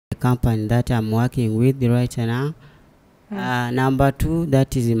company that I'm working with right now. Number 2,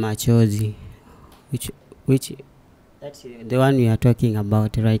 that is Machozi, which that's the one we are talking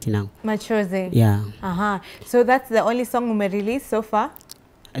about right now. Machozi. Yeah. So that's the only song we released so far?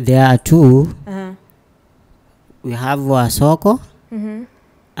 There are 2. We have Wasoko,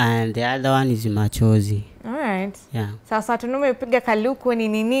 and the other one is Machozi. All right. Yeah. Sasa tumepiga kaluku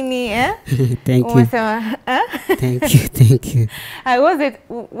nini eh? Thank you. Thank you.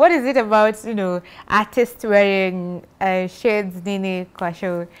 What is it about, you know, artists wearing shades nini kwa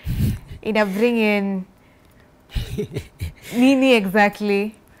show? Ina bring in nini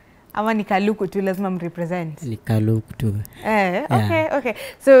exactly? Ama ni kaluku tu lazima mrepresent? Ni kaluku tu. Okay.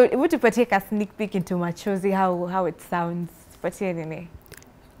 So, would you take a sneak peek into Machozi, how it sounds? Patie nini?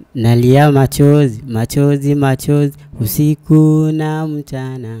 Nalia machozi, machozi, machozi, usiku na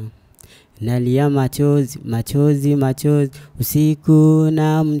mchana. Nalia machozi, machozi, machozi, usiku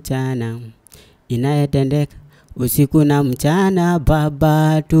na mchana. Inayetendeka usiku na mchana,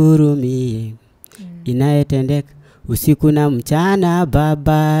 Baba turumie. Inayetendeka usiku na mchana,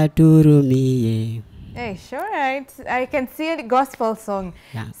 Baba turumie. Hey, sure, right. I can see a gospel song.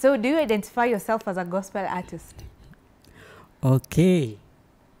 Yeah. So, do you identify yourself as a gospel artist? Okay,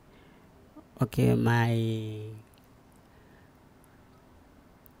 my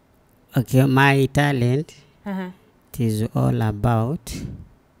talent it is all about,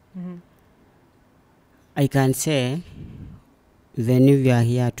 I can say, when we are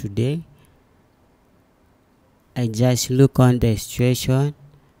here today, I just look on the situation,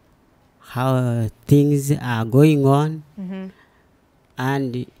 how things are going on,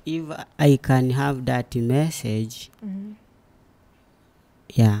 and if I can have that message,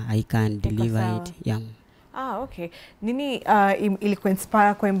 yeah, I can deliver it. Yeah. Okay. Nini ilikuwa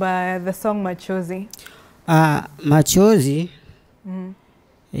inspire kwamba the song Machozi? Machozi,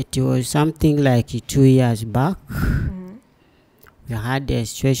 it was something like 2 years back. We had a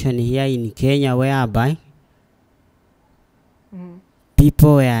situation here in Kenya whereby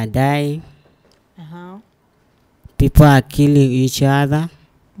people were dying, people are killing each other,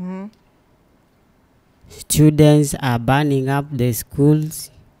 students are burning up the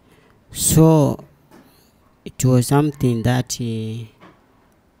schools. So it was something that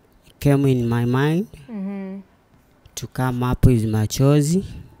came in my mind to come up with Machozi.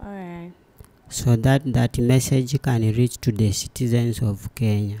 All right. So that message can reach to the citizens of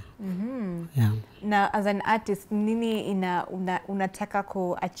Kenya. Yeah. Now, as an artist, nini unataka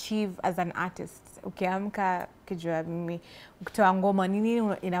ku achieve as an artist? Ukiamka kijua mimi ukitoa ngoma,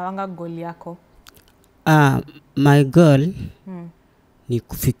 nini inawanga goal yako? My goal ni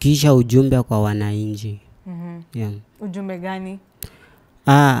kufikisha ujumbe kwa wananchi. Yeah. Ujumbe gani?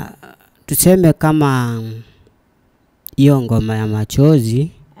 Tuseme kama hiyo ngoma ya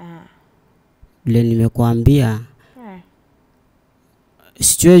Machozi, vile nimekuambia,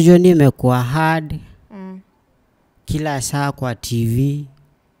 situation imekuwa hard, kila saa kwa TV,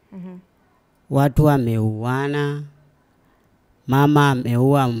 watu wameuana, mama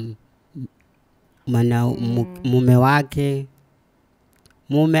ameua mume wake,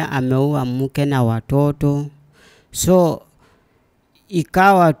 mume ameua mke na watoto. So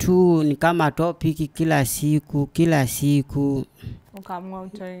ikawa tu ni kama topic kila siku. Ukaamua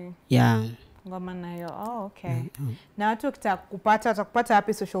utoi. Yeah. Ngoma na hiyo. Okay. Na watu watakupata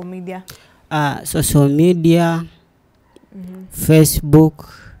wapi social media? Social media, Facebook,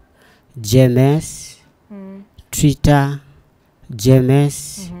 JMS, Twitter,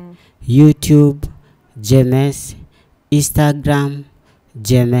 JMS, YouTube, JMS, Instagram,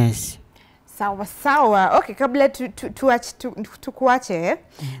 JMS. Sawa. Okay, kabla tukuache,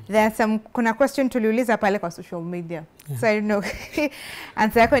 kuna question tuliuliza pale kwa social media. So I don't know.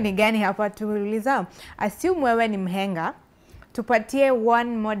 Answer yako ni gani hapa tuliuliza? Assume wewe ni mhenga, tupatie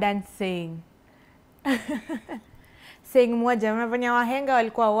one modern saying. Saying moja, unafanya wahenga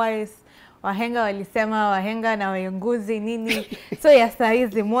walikuwa wise, wahenga walisema, wahenga na waenguzi nini. So ya saa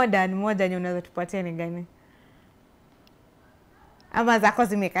hizi modern moja ni unaweza tupatie ni gani? Ama zako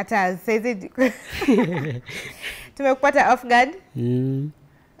zimekataa. Saizi tumekupata off guard.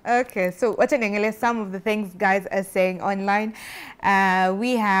 Okay, so wacha niangalie some of the things guys are saying online.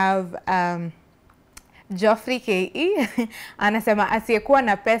 We have Geoffrey KE anasema asiyekuwa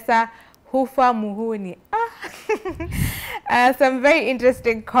na pesa hufa muhuni. Some very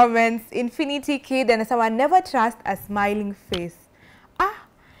interesting comments. Infinity Kid anasema never trust a smiling face.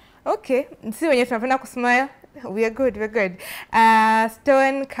 Okay, si wenye tunapenda kusmile. We're good.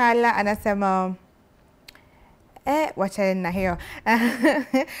 Stone Kala anasema wacha na hiyo.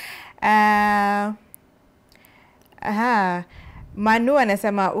 Manu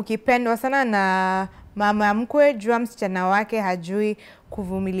anasema ukipendwa sana na mama mkwe, jua msichana wake hajui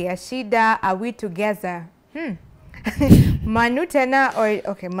kuvumilia shida. Are we together? Manu tena,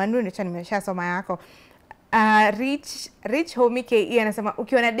 okay, Manu nimeshasoma yako. Rich Homie KE anasema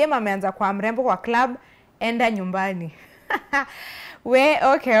ukiona dema ameanza kwa mrembo kwa club, enda nyumbani.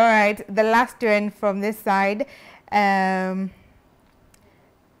 Okay, all right. The last one from this side.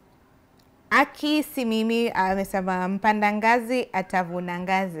 Aki Simimi amesema mpanda ngazi atavuna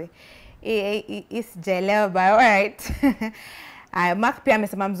ngazi. Isijaelewa, but all right. Mark pia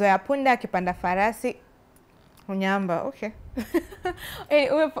amesema mzoea punda akipanda farasi unyamba. Okay.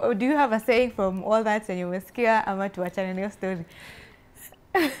 Do you have a saying from all that and you umesikia ama tuachane na story?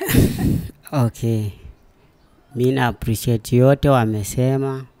 Okay. Mimi na appreciate yote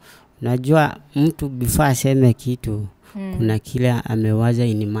wamesema. Unajua mtu before aseme kitu kuna kile amewaza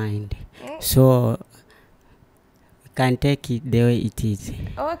in mind. So we can take it the way it is.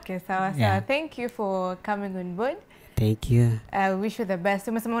 Okay, sawa. Thank you for coming on board. Thank you. I wish you the best.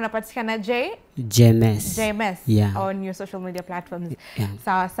 Umesema unapatikana JMS. Yeah. On your social media platforms. Yeah.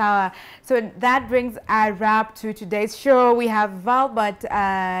 Sawa. So that brings a wrap to today's show. We have Val, but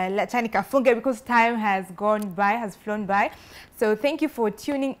Lachani kafunge because time has flown by. So thank you for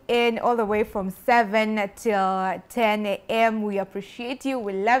tuning in all the way from 7 till 10 a.m. We appreciate you.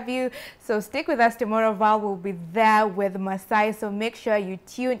 We love you. So stick with us tomorrow. Val will be there with Masai. So make sure you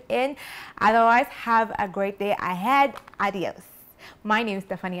tune in. Otherwise, have a great day ahead. Adios. My name is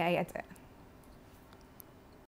Stephanie Ayeta.